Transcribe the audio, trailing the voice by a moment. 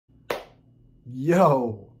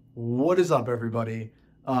Yo, what is up, everybody?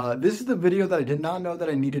 This is the video that I did not know that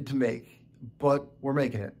I needed to make, but we're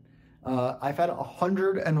making it. I've had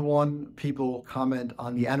 101 people comment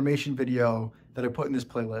on the animation video that I put in this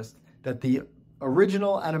playlist that the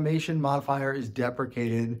original animation modifier is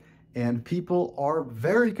deprecated, and people are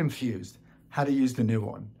very confused how to use the new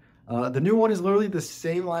one. The new one is literally the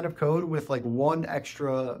same line of code with like one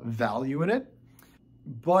extra value in it,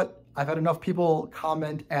 but I've had enough people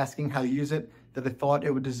comment asking how to use it that I thought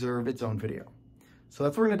it would deserve its own video. So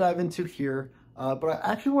that's what we're gonna dive into here. But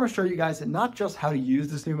I actually wanna show you guys not just how to use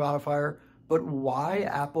this new modifier, but why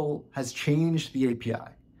Apple has changed the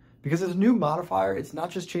API. Because as a new modifier, it's not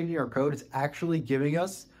just changing our code, it's actually giving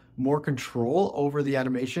us more control over the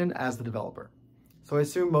animation as the developer. So I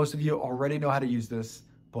assume most of you already know how to use this,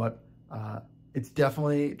 but it's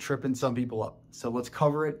definitely tripping some people up. So let's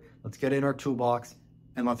cover it, let's get in our toolbox,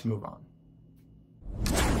 and let's move on.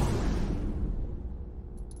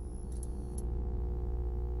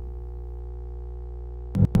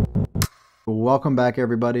 Welcome back,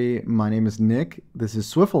 everybody. My name is Nick. This is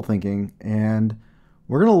Swiftful Thinking, and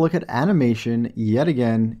we're going to look at animation yet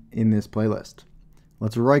again in this playlist.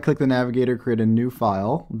 Let's right-click the navigator, create a new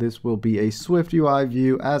file. This will be a SwiftUI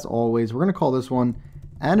view. As always, we're going to call this one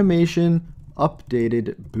Animation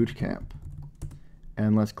Updated Bootcamp.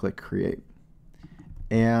 And let's click Create.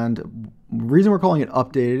 And the reason we're calling it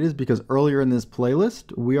updated is because earlier in this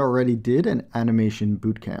playlist, we already did an animation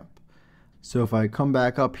bootcamp. So if I come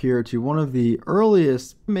back up here to one of the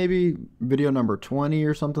earliest, maybe video number 20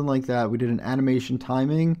 or something like that, we did an animation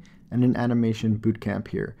timing and an animation bootcamp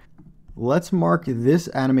here. Let's mark this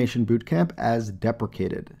animation bootcamp as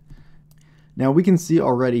deprecated. Now we can see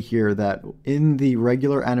already here that in the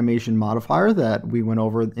regular animation modifier that we went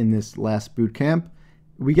over in this last bootcamp,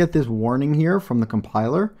 we get this warning here from the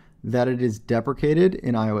compiler that it is deprecated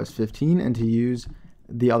in iOS 15 and to use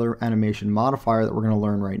the other animation modifier that we're going to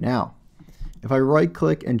learn right now. If I right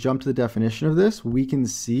click and jump to the definition of this, we can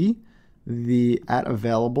see the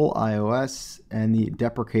 @available iOS and the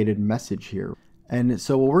deprecated message here. And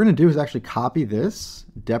so what we're going to do is actually copy this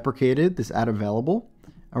deprecated, this @available,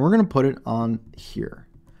 and we're going to put it on here.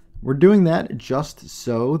 We're doing that just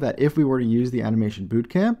so that if we were to use the animation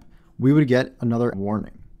bootcamp, we would get another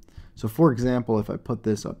warning. So for example, if I put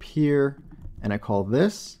this up here and I call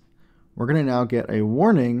this, we're going to now get a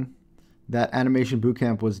warning that animation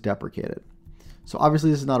bootcamp was deprecated. So obviously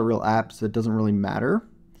this is not a real app, so it doesn't really matter.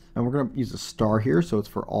 And we're going to use a star here, so it's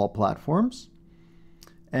for all platforms.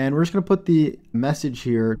 And we're just going to put the message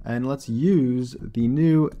here, and let's use the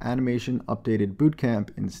new animation updated bootcamp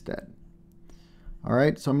instead. All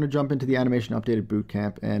right, so I'm going to jump into the animation updated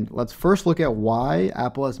bootcamp, and let's first look at why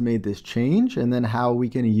Apple has made this change and then how we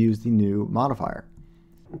can use the new modifier.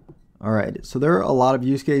 All right, so there are a lot of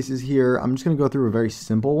use cases here. I'm just going to go through a very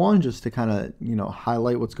simple one just to kind of,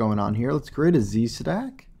 highlight what's going on here. Let's create a Z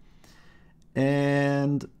stack.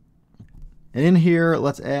 And in here,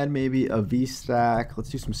 let's add maybe a V stack. Let's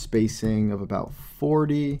do some spacing of about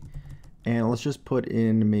 40. And let's just put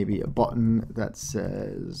in maybe a button that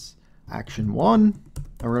says action 1. And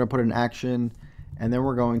we're going to put an action. And then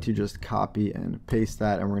we're going to just copy and paste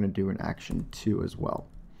that. And we're going to do an action 2 as well.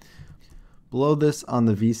 Below this on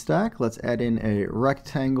the V stack, let's add in a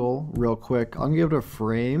rectangle real quick. I'm going to give it a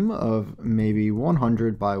frame of maybe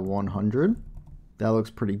 100 by 100. That looks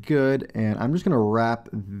pretty good. And I'm just going to wrap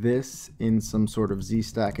this in some sort of Z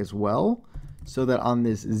stack as well, so that on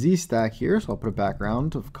this Z stack here, so I'll put a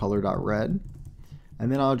background of color.red.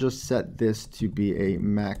 And then I'll just set this to be a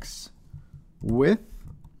max width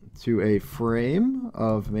to a frame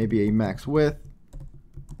of maybe a max width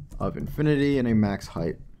of infinity and a max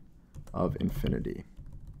height of infinity.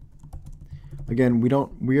 Again,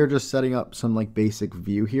 we are just setting up some like basic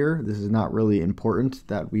view here. This is not really important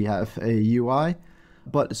that we have a UI.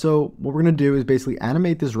 But so what we're going to do is basically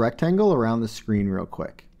animate this rectangle around the screen real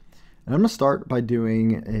quick. And I'm going to start by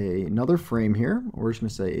doing another frame here. We're just going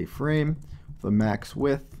to say a frame with a max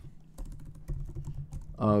width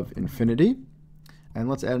of infinity. And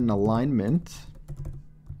let's add an alignment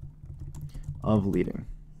of leading.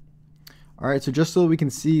 All right, so just so we can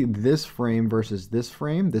see this frame versus this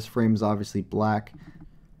frame is obviously black.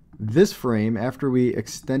 This frame, after we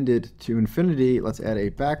extend it to infinity, let's add a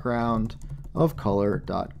background of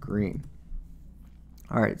color.green.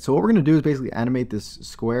 All right, so what we're going to do is basically animate this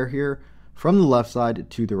square here from the left side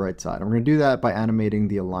to the right side. And we're going to do that by animating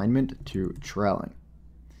the alignment to trailing.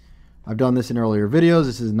 I've done this in earlier videos.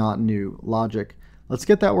 This is not new logic. Let's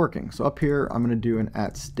get that working. So up here, I'm going to do an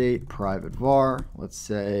 @state private var. Let's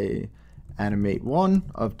say animate1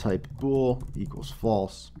 of type bool equals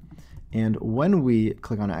false. And when we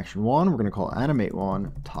click on action 1, we're going to call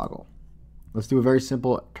animate1 toggle. Let's do a very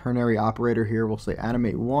simple ternary operator here. We'll say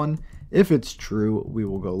animate1. If it's true, we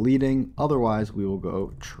will go leading. Otherwise, we will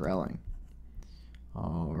go trailing.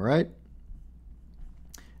 All right.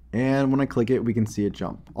 And when I click it, we can see it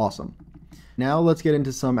jump. Awesome. Now let's get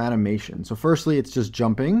into some animation. So firstly, it's just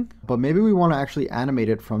jumping, but maybe we want to actually animate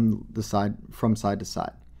it from side to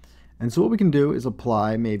side. And so what we can do is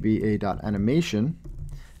apply maybe a .animation.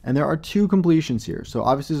 And there are two completions here. So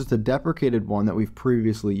obviously this is the deprecated one that we've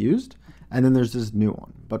previously used. And then there's this new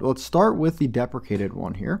one. But let's start with the deprecated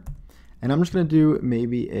one here. And I'm just going to do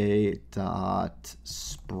maybe a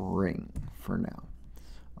 .spring for now.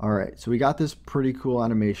 All right, so we got this pretty cool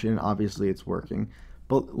animation. Obviously it's working.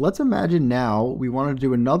 But let's imagine now we want to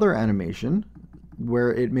do another animation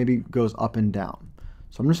where it maybe goes up and down.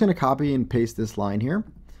 So I'm just going to copy and paste this line here.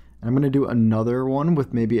 And I'm going to do another one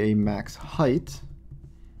with maybe a max height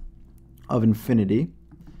of infinity.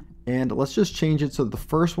 And let's just change it so the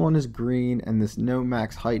first one is green and this no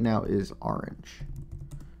max height now is orange.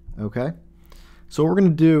 Okay. So what we're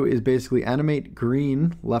going to do is basically animate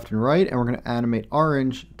green left and right, and we're going to animate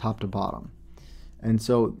orange top to bottom. And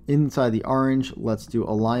so inside the orange, let's do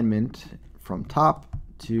alignment from top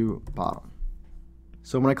to bottom.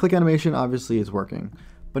 So when I click animation, obviously it's working.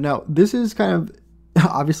 But now this is kind of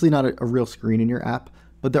obviously not a real screen in your app,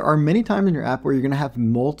 but there are many times in your app where you're going to have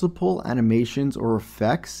multiple animations or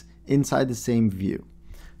effects inside the same view.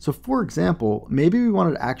 So for example, maybe we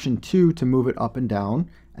wanted action 2 to move it up and down,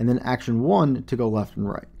 and then action 1 to go left and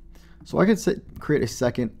right. So I could create a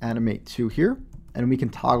second animate 2 here, and we can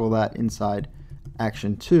toggle that inside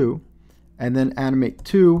action 2, and then animate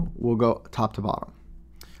 2 will go top to bottom.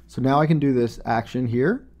 So now I can do this action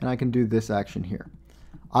here, and I can do this action here.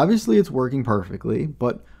 Obviously it's working perfectly,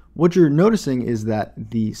 but what you're noticing is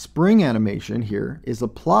that the spring animation here is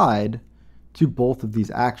applied to both of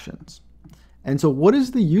these actions. And so what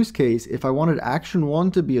is the use case if I wanted action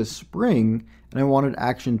 1 to be a spring and I wanted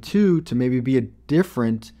action 2 to maybe be a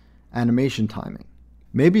different animation timing?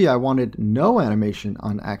 Maybe I wanted no animation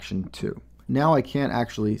on action 2. Now I can't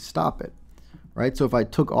actually stop it, right? So if I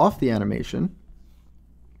took off the animation,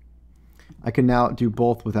 I can now do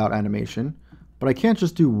both without animation, but I can't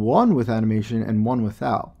just do one with animation and one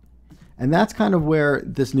without. And that's kind of where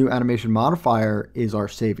this new animation modifier is our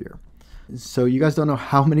savior. So you guys don't know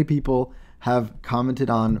how many people have commented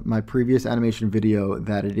on my previous animation video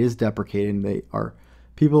that it is deprecating.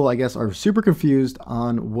 People, I guess, are super confused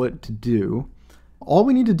on what to do. All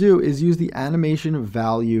we need to do is use the animation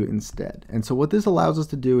value instead. And so what this allows us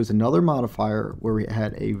to do is another modifier where we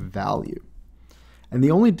had a value. And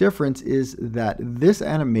the only difference is that this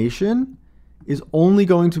animation is only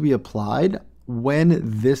going to be applied when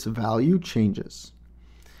this value changes.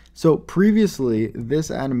 So previously, this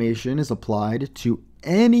animation is applied to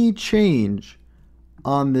any change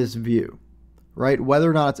on this view, right? Whether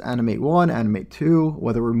or not it's animate 1, animate 2,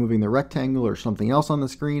 whether we're moving the rectangle or something else on the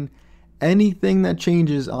screen, anything that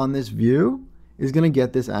changes on this view is going to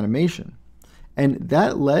get this animation. And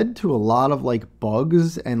that led to a lot of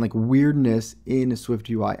bugs and weirdness in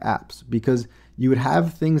SwiftUI apps, because you would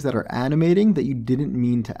have things that are animating that you didn't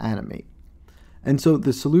mean to animate. And so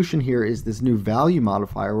the solution here is this new value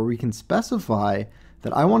modifier where we can specify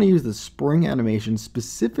that I want to use the spring animation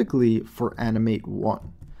specifically for animate 1.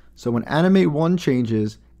 So when animate 1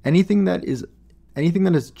 changes, anything that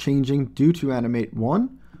is changing due to animate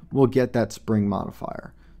 1 will get that spring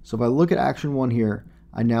modifier. So if I look at action 1 here,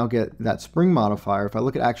 I now get that spring modifier. If I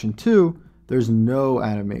look at action 2, there's no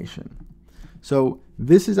animation. So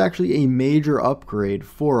this is actually a major upgrade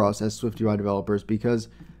for us as SwiftUI developers, because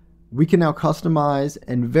we can now customize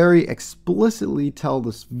and very explicitly tell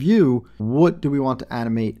this view, what do we want to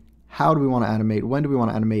animate, how do we want to animate, when do we want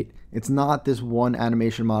to animate. It's not this one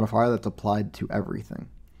animation modifier that's applied to everything.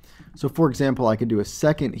 So for example, I could do a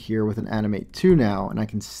second here with an animate 2 now, and I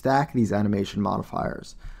can stack these animation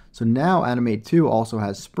modifiers. So now animate 2 also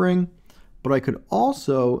has spring, but I could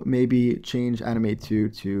also maybe change animate 2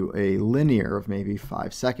 to a linear of maybe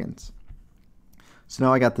 5 seconds. So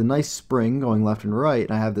now I got the nice spring going left and right,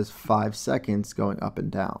 and I have this 5 seconds going up and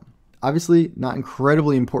down. Obviously, not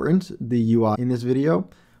incredibly important, the UI in this video,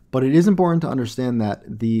 but it is important to understand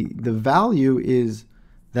that the value is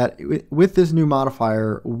that with this new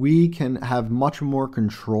modifier, we can have much more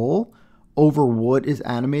control over what is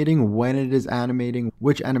animating, when it is animating,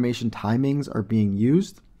 which animation timings are being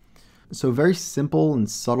used. So very simple and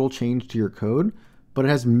subtle change to your code, but it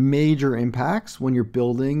has major impacts when you're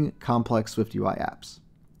building complex SwiftUI apps.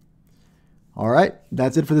 All right,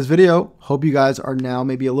 that's it for this video. Hope you guys are now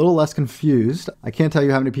maybe a little less confused. I can't tell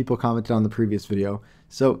you how many people commented on the previous video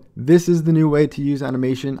So this is the new way to use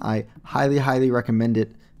animation. I highly, highly recommend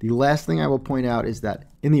it. The last thing I will point out is that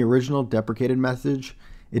in the original deprecated message,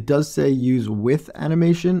 it does say use with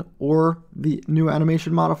animation or the new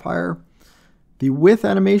animation modifier. The with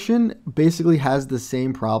animation basically has the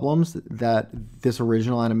same problems that this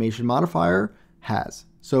original animation modifier has.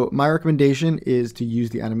 So my recommendation is to use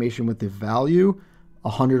the animation with the value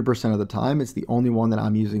 100% of the time. It's the only one that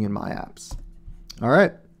I'm using in my apps. All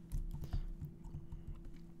right.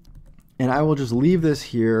 And I will just leave this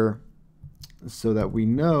here so that we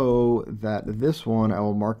know that this one, I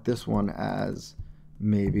will mark this one as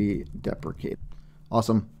maybe deprecated.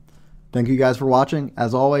 Awesome. Thank you guys for watching.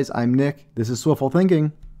 As always, I'm Nick. This is Swiftful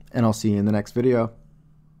Thinking, and I'll see you in the next video.